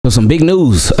So some big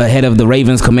news ahead of the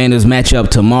Ravens-Commanders matchup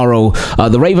tomorrow.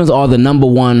 The Ravens are the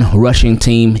 #1 rushing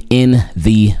team in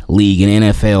the league in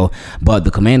NFL, but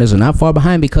the Commanders are not far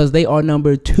behind because they are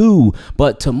 #2.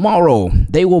 But tomorrow,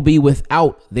 they will be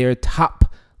without their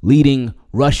top leading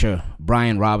rusher,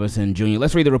 Brian Robinson Jr.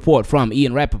 Let's read the report from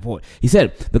Ian Rappaport. He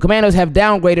said, the Commanders have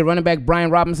downgraded running back Brian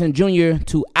Robinson Jr.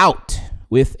 to out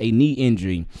with a knee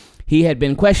injury. He had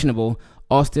been questionable.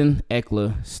 Austin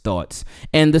Ekeler starts.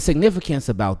 And the significance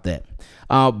about that,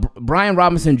 Brian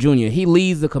Robinson Jr., he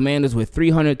leads the Commanders with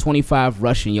 325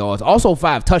 rushing yards, also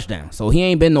 5 touchdowns. So he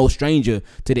ain't been no stranger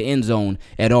to the end zone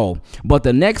at all. But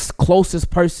the next closest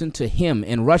person to him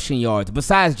in rushing yards,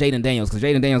 besides Jayden Daniels, because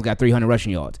Jayden Daniels got 300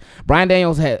 rushing yards. Brian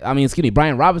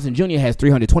Robinson Jr. has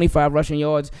 325 rushing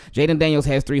yards. Jayden Daniels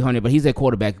has 300, but he's at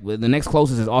quarterback. The next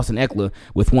closest is Austin Ekeler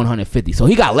with 150. So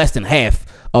he got less than half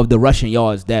of the rushing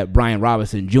yards that Brian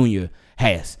Robinson Jr.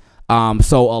 has.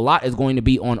 So a lot is going to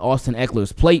be on Austin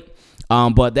Ekeler's plate.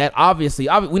 But that obviously,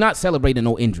 we're not celebrating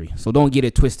no injury, so don't get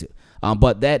it twisted.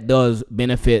 But that does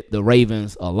benefit the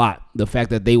Ravens a lot. The fact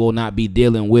that they will not be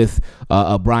dealing with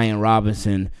a Brian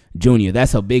Robinson Jr.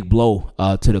 That's a big blow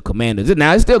to the Commanders.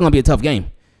 Now, it's still going to be a tough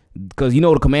game because,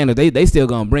 the Commanders, they still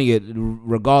going to bring it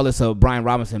regardless of Brian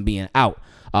Robinson being out.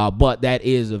 But that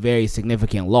is a very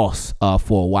significant loss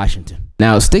for Washington.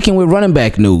 Now, sticking with running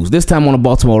back news, this time on the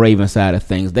Baltimore Ravens side of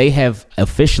things, they have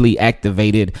officially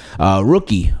activated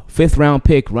rookie 5th-round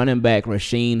pick running back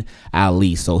Rasheen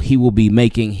Ali. So he will be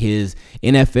making his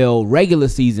NFL regular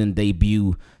season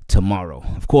debut tomorrow.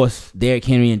 Of course, Derrick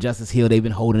Henry and Justice Hill, they've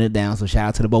been holding it down, so shout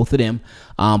out to the both of them.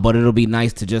 But it'll be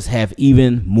nice to just have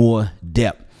even more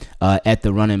depth at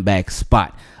the running back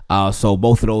spot. So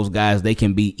both of those guys, they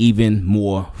can be even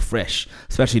more fresh,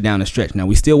 especially down the stretch. Now,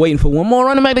 we're still waiting for one more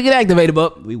running back to get activated,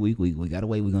 but we got to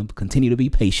wait. We're going to continue to be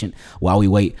patient while we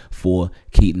wait for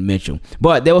Keaton Mitchell.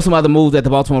 But there were some other moves that the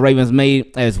Baltimore Ravens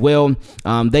made as well.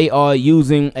 They are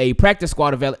using a practice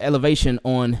squad of elevation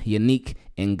on Nonek.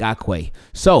 Ngakoue.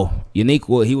 So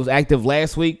Nonek, he was active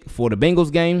last week for the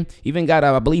Bengals game. Even got,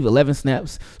 I believe, 11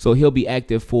 snaps. So he'll be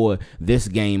active for this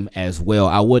game as well.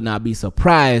 I would not be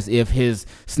surprised if his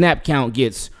snap count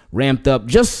gets ramped up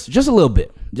just a little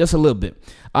bit.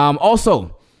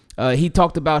 Also, he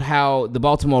talked about how the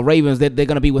Baltimore Ravens, they're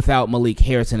going to be without Malik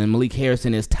Harrison, and Malik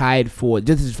Harrison is tied for,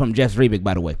 this is from Jeff Rebick,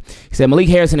 by the way. He said Malik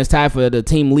Harrison is tied for the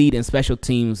team lead in special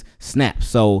teams snaps.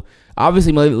 So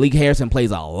obviously, Malik Harrison plays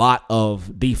a lot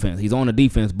of defense. He's on the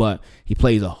defense, but he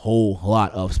plays a whole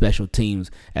lot of special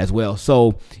teams as well.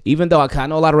 So even though I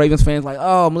know a lot of Ravens fans like,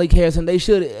 oh, Malik Harrison, they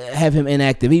should have him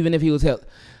inactive, even if he was held.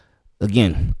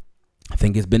 Again, I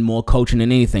think it's been more coaching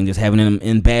than anything, just having him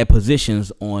in bad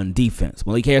positions on defense.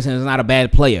 Malik Harrison is not a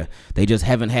bad player. They just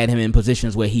haven't had him in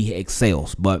positions where he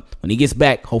excels. But when he gets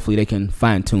back, hopefully they can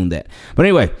fine-tune that. But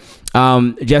anyway,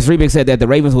 Jeff Rebick said that the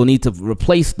Ravens will need to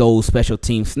replace those special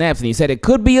team snaps, and he said it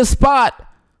could be a spot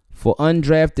for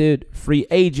undrafted free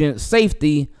agent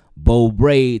safety Bo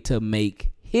Braid to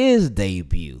make his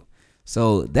debut.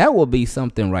 So that will be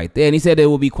something right there. And he said it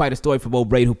will be quite a story for Bo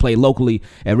Braid, who played locally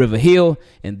at River Hill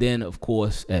and then, of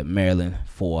course, at Maryland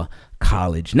for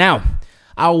college. Now,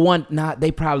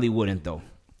 they probably wouldn't, though.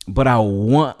 But I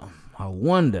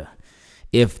wonder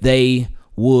if they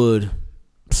would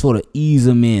sort of ease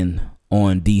them in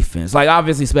on defense. Like,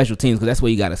 obviously, special teams, because that's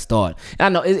where you got to start. And I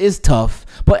know it's tough.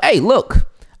 But, hey, look,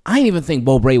 I didn't even think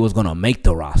Bo Braid was going to make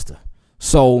the roster.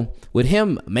 So, with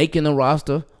him making the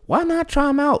roster, why not try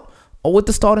him out? Or with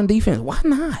the starting defense, why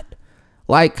not?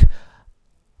 Like,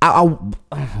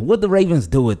 would the Ravens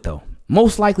do it, though?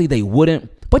 Most likely they wouldn't,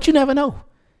 but you never know.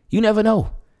 You never know.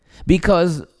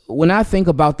 Because when I think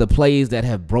about the plays that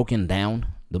have broken down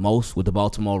the most with the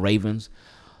Baltimore Ravens,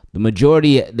 the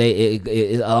majority,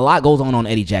 a lot goes on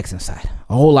Eddie Jackson's side.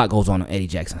 A whole lot goes on Eddie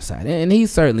Jackson's side. And he's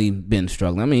certainly been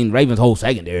struggling. I mean, Ravens' whole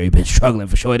secondary been struggling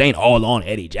for sure. It ain't all on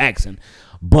Eddie Jackson.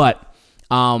 But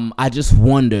I just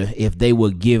wonder if they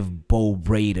would give Bo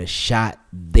Braid a shot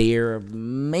there.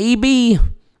 Maybe.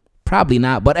 Probably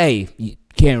not. But, hey, you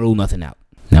can't rule nothing out.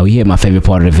 Now, we hit my favorite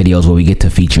part of the videos where we get to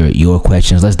feature your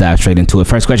questions. Let's dive straight into it.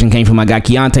 First question came from my guy,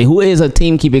 Keyonte, who is a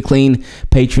Team Keep It Clean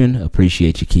patron.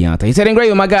 Appreciate you, Keyonte. He said,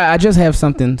 Ingravenvids, my guy, I just have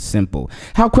something simple.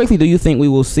 How quickly do you think we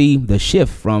will see the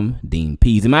shift from Dean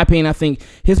Pease? In my opinion, I think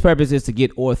his purpose is to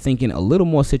get Orr thinking a little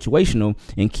more situational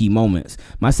in key moments.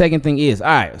 My second thing is, all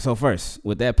right, so first,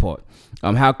 with that part,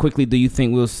 how quickly do you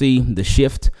think we'll see the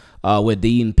shift with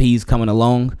Dean Pease coming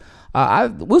along?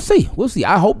 We'll see.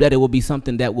 I hope that it will be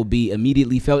something that will be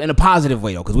immediately felt in a positive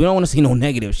way, though, because we don't want to see no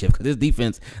negative shift, because this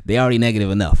defense, they already negative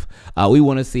enough. We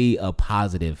want to see a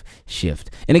positive shift.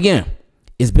 And again,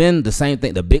 it's been the same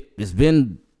thing. It's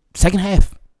been second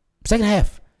half. Second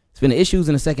half. It's been issues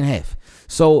in the second half.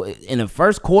 So in the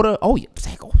first quarter, oh yeah,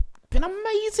 been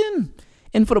amazing.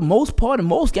 And for the most part, in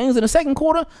most games in the second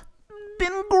quarter,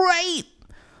 been great.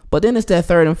 But then it's that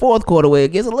third and fourth quarter where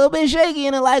it gets a little bit shaky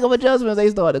and the lack of adjustments, they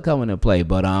start to come into play.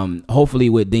 But hopefully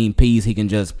with Dean Pease, he can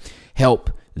just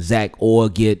help Zach Orr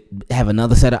have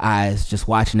another set of eyes, just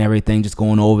watching everything, just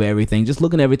going over everything, just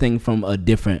looking at everything from a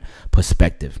different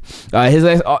perspective.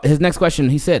 His next question,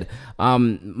 he said,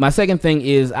 my second thing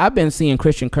is, I've been seeing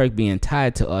Christian Kirk being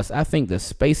tied to us. I think the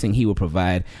spacing he would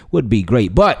provide would be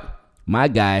great, but my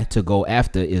guy to go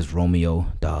after is Romeo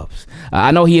Doubs. I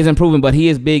know he is improving, but he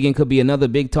is big and could be another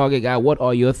big target guy. What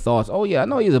are your thoughts? Oh, yeah, I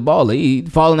know he's a baller. He's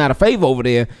falling out of favor over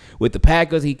there with the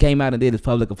Packers. He came out and did his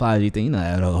public apology thing. You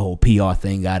know, the whole PR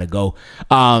thing got to go.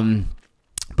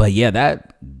 But, yeah,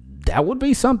 that would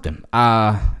be something.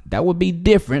 That would be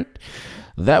different.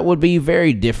 That would be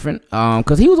very different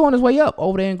because he was on his way up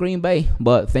over there in Green Bay,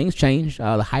 but things changed.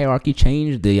 The hierarchy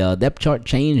changed, the depth chart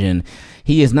changed, and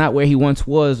he is not where he once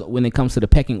was when it comes to the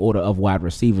pecking order of wide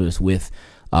receivers with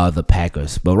the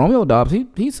Packers. But Romeo Doubs,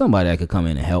 he's somebody that could come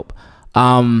in and help. He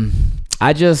come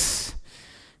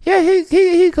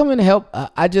in and help.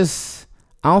 I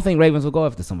don't think Ravens will go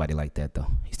after somebody like that though.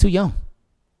 He's too young.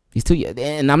 He's too young,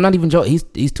 and I'm not even joking.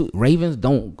 He's too. Ravens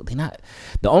they're not.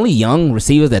 The only young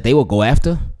receivers that they will go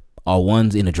after are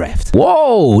ones in the draft.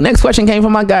 Whoa! Next question came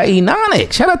from my guy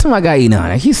Nonek. Shout out to my guy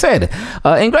Nonek. He said,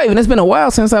 "Ingraven, it's been a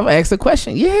while since I've asked a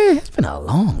question." Yeah, it's been a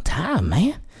long time,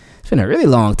 man. It's been a really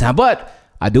long time, but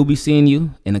I do be seeing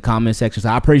you in the comment section. So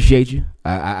I appreciate you.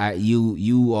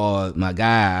 You are my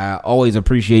guy. I always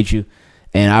appreciate you,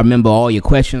 and I remember all your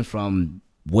questions from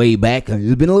way back.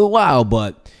 It's been a little while,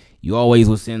 but you always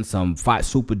will send some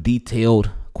super detailed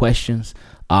questions.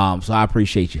 So I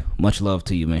appreciate you. Much love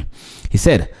to you, man. He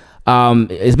said,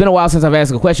 it's been a while since I've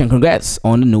asked a question. Congrats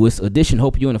on the newest edition.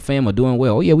 Hope you and the fam are doing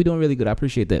well. Oh, yeah, we're doing really good. I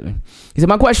appreciate that, man. He said,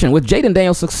 my question, with Jayden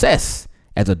Daniels' success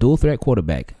as a dual threat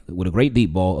quarterback with a great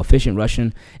deep ball, efficient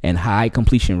rushing, and high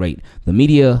completion rate, the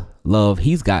media love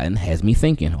he's gotten has me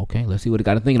thinking. Okay, let's see what it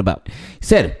got him thinking about. He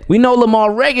said, we know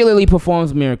Lamar regularly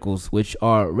performs miracles, which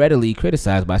are readily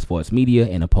criticized by sports media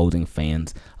and opposing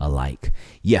fans alike.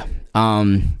 Yeah,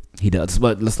 he does.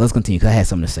 But let's continue because I had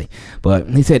something to say. But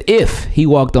he said, if he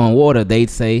walked on water, they'd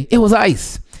say it was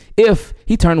ice. If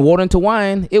he turned water into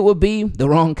wine, it would be the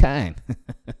wrong kind.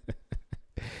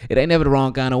 It ain't never the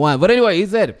wrong kind of wine. But anyway, he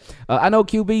said, I know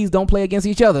QBs don't play against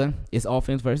each other. It's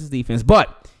offense versus defense.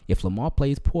 But if Lamar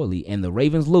plays poorly and the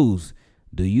Ravens lose,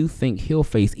 do you think he'll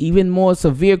face even more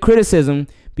severe criticism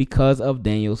because of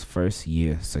Daniels' first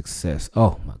year success?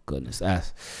 Oh, my goodness.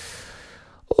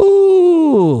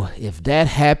 Ooh, if that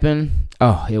happened,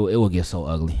 it will get so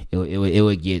ugly. It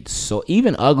would get so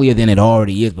even uglier than it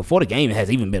already is before the game has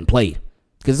even been played.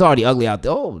 Because it's already ugly out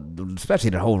there. Oh,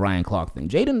 especially the whole Ryan Clark thing.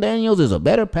 Jayden Daniels is a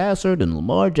better passer than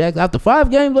Lamar Jackson. After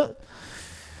 5 games,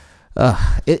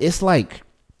 it's like,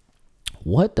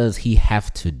 what does he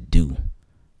have to do?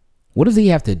 What does he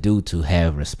have to do to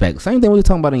have respect? Same thing we were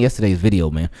talking about in yesterday's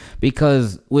video, man.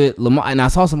 Because with Lamar, and I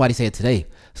saw somebody say it today.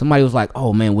 Somebody was like,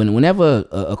 oh, man, whenever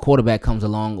a quarterback comes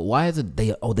along, why is it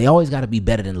they always got to be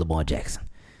better than Lamar Jackson?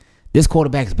 This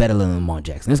quarterback's better than Lamar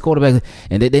Jackson. This quarterback,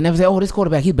 and they never say, oh, this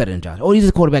quarterback, he's better than Josh. Oh,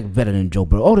 this quarterback better than Joe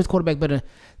Burrow. Oh, this quarterback better.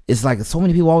 It's like so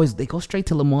many people they go straight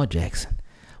to Lamar Jackson.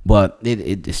 But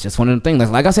it's just one of the things.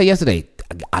 Like I said yesterday,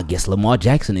 I guess Lamar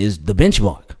Jackson is the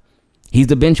benchmark. He's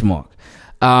the benchmark.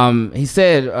 He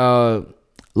said,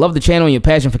 love the channel and your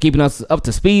passion for keeping us up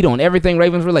to speed on everything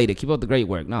Ravens related. Keep up the great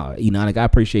work. No, Nonek, I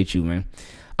appreciate you, man.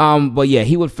 But yeah,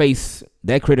 he would face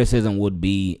that criticism. It would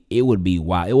be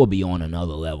wild. It would be on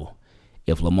another level.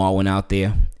 If Lamar went out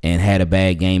there and had a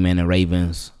bad game and the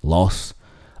Ravens lost,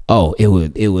 it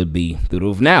would be through the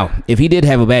roof. Now, if he did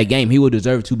have a bad game, he would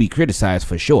deserve to be criticized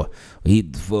for sure.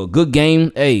 For a good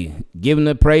game, hey, give him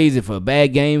the praise. If for a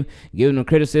bad game, give him the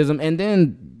criticism. And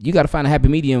then you got to find a happy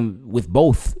medium with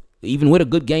both, even with a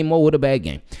good game or with a bad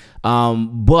game.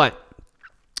 But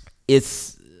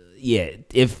it's, yeah,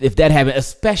 if that happened,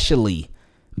 especially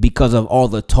because of all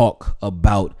the talk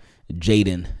about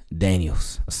Jayden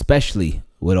Daniels, especially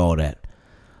with all that.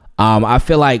 I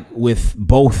feel like with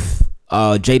both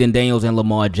Jayden Daniels and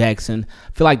Lamar Jackson,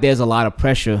 I feel like there's a lot of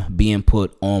pressure being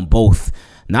put on both.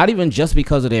 Not even just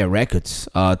because of their records,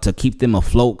 to keep them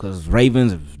afloat. Because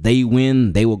Ravens, if they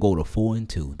win, they will go to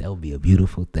 4-2. That would be a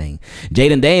beautiful thing.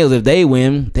 Jayden Daniels, if they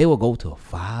win, they will go to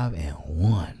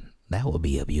 5-1. That would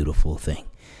be a beautiful thing.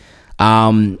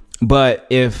 But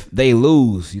if they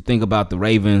lose, you think about the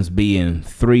Ravens being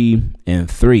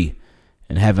 3-3,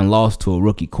 and having lost to a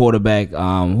rookie quarterback,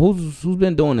 who's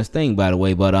been doing this thing, by the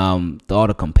way, but all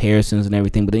the comparisons and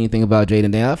everything. But anything about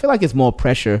Jayden, I feel like it's more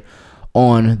pressure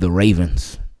on the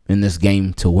Ravens in this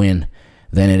game to win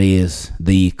than it is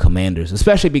the Commanders,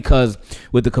 especially because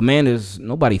with the Commanders,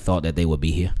 nobody thought that they would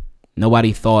be here.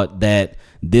 Nobody thought that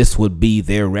this would be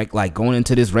their record. Like going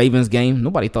into this Ravens game,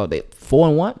 nobody thought that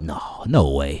 4-1.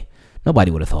 No way. Nobody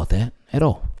would have thought that at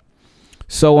all.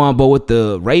 So, but with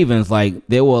the Ravens, like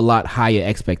there were a lot higher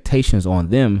expectations on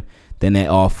them than there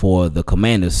are for the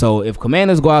Commanders. So if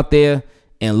Commanders go out there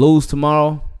and lose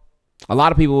tomorrow, a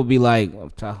lot of people will be like,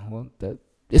 well,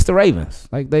 it's the Ravens.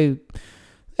 Like they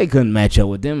couldn't match up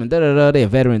with them, and they're a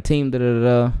veteran team. But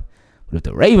if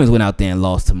the Ravens went out there and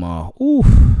lost tomorrow,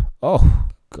 oh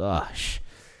gosh,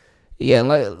 yeah,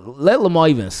 let Lamar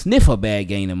even sniff a bad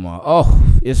game tomorrow. Oh,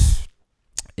 it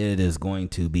is going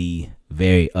to be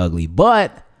very ugly.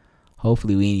 But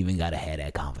hopefully we ain't even gotta have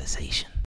that conversation.